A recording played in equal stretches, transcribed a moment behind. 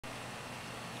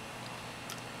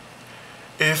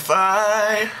If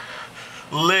I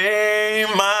lay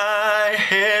my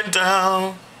head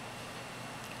down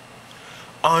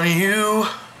on you,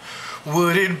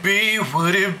 would it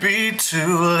be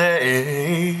too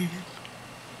late?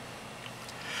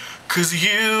 'Cause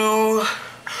you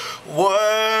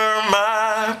were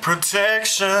my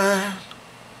protection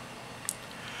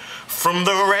from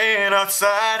the rain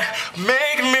outside,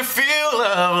 make me feel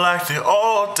love like the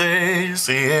old days,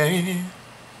 yeah.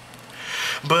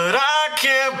 But I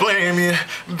can't blame you,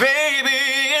 baby,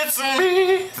 it's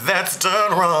me that's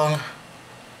done wrong.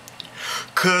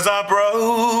 'Cause I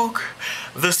broke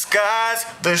the skies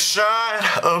that shine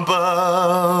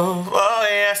above, oh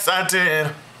yes I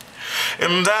did.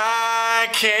 And I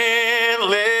can't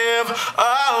live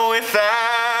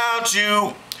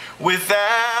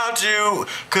without you,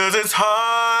 'cause it's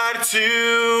hard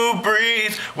to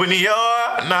breathe when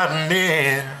you're not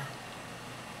near.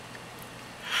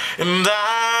 And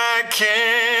I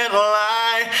can't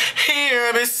lie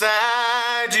here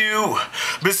beside you,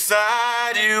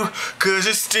 'cause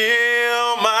you're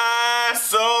still my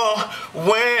soul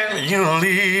when you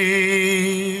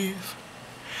leave.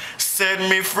 Set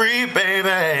me free,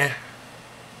 baby.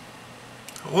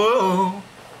 Whoa.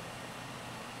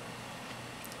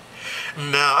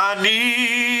 Now I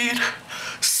need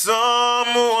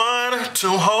someone to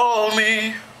hold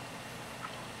me,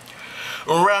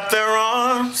 wrap their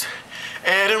arms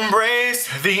and embrace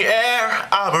the air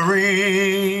I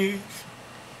breathe.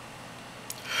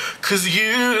 'Cause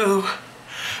you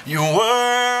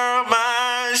were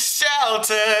my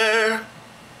shelter.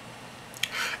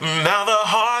 Now the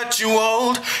heart you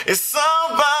hold is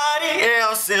somebody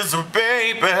else's,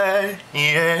 baby,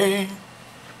 yeah.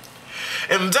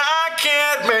 And I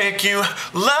can't make you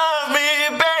love me,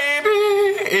 baby,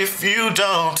 if you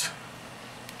don't.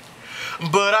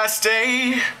 But I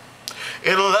stay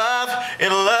in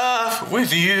love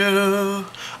with you,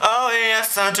 oh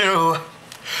yes I do.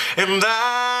 And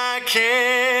I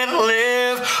can't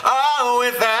live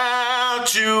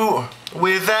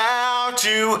without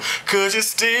you, 'cause you're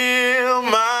still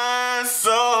my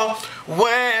soul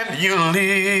when you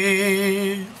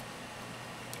leave.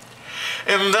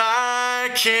 And I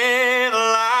can't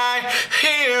lie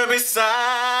here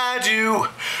beside you,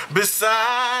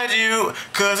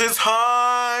 'cause it's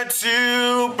hard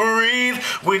to breathe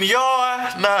when you're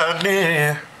not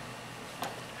near.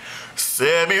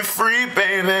 Set me free,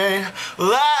 baby,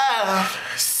 love,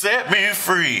 set me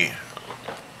free.